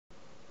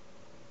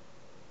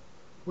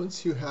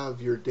Once you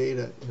have your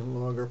data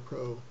in Logger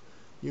Pro,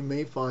 you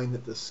may find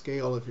that the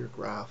scale of your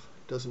graph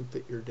doesn't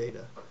fit your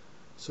data.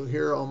 So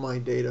here all my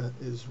data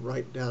is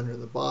right down near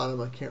the bottom.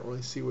 I can't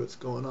really see what's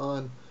going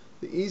on.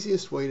 The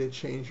easiest way to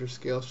change your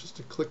scale is just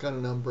to click on a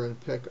number and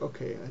pick,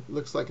 okay, it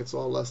looks like it's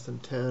all less than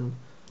 10. You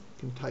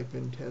can type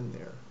in 10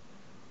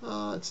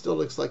 there. It still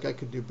looks like I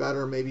could do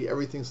better. Maybe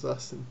everything's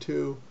less than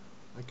 2.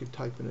 I could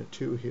type in a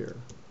 2 here.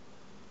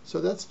 So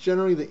that's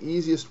generally the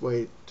easiest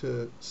way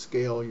to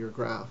scale your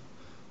graph.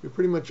 You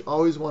pretty much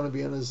always want to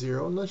be on a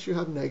 0 unless you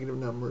have negative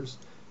numbers,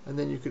 and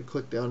then you could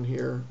click down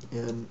here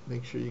and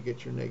make sure you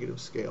get your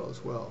negative scale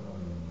as well.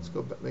 Let's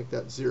go back, make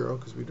that 0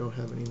 because we don't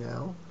have any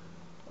now.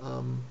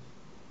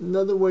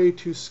 Another way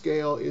to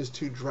scale is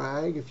to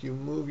drag. If you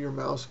move your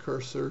mouse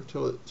cursor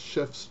till it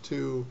shifts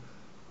to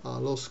a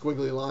little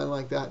squiggly line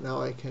like that,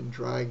 now I can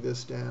drag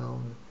this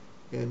down.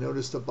 And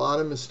notice the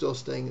bottom is still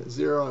staying at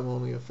 0. I'm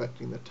only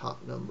affecting the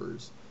top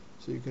numbers.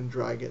 So you can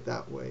drag it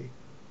that way.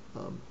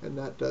 And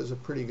that does a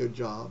pretty good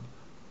job.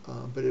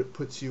 But it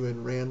puts you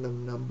in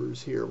random numbers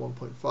here,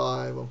 1.5,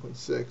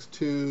 1.6,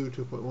 2,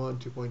 2.1,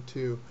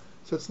 2.2.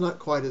 So it's not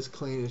quite as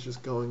clean as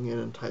just going in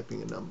and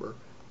typing a number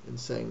and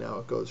saying now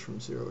it goes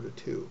from 0 to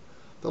 2.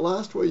 The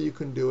last way you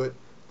can do it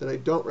that I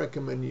don't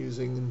recommend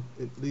using,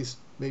 at least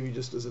maybe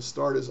just as a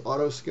start, is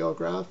autoscale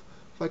graph.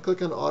 If I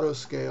click on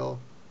autoscale,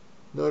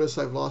 notice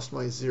I've lost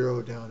my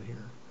 0 down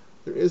here.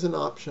 There is an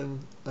option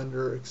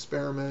under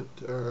experiment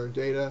or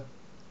data.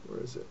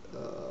 Where is it?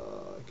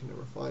 I can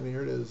never find it.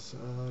 Here it is.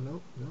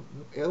 Nope.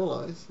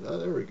 Analyze.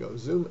 There we go.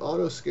 Zoom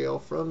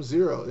autoscale from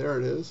 0. There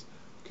it is.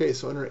 Okay,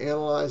 so under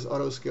analyze,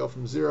 autoscale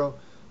from 0.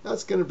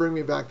 That's going to bring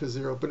me back to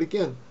 0. But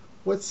again,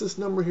 what's this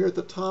number here at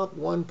the top?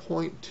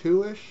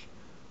 1.2-ish.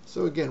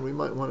 So again, we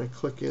might want to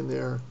click in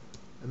there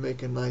and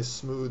make a nice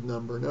smooth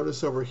number.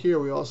 Notice over here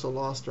we also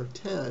lost our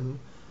 10.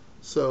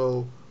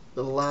 So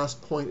the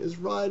last point is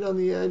right on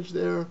the edge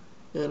there.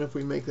 And if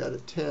we make that a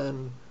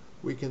 10,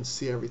 we can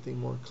see everything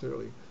more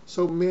clearly.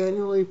 So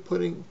manually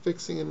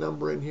fixing a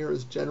number in here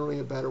is generally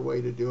a better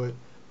way to do it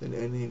than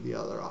any of the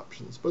other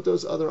options. But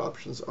those other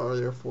options are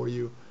there for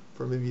you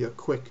for maybe a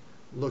quick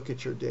look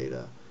at your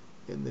data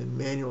and then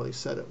manually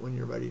set it when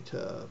you're ready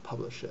to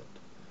publish it.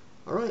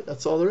 All right,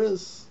 that's all there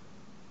is.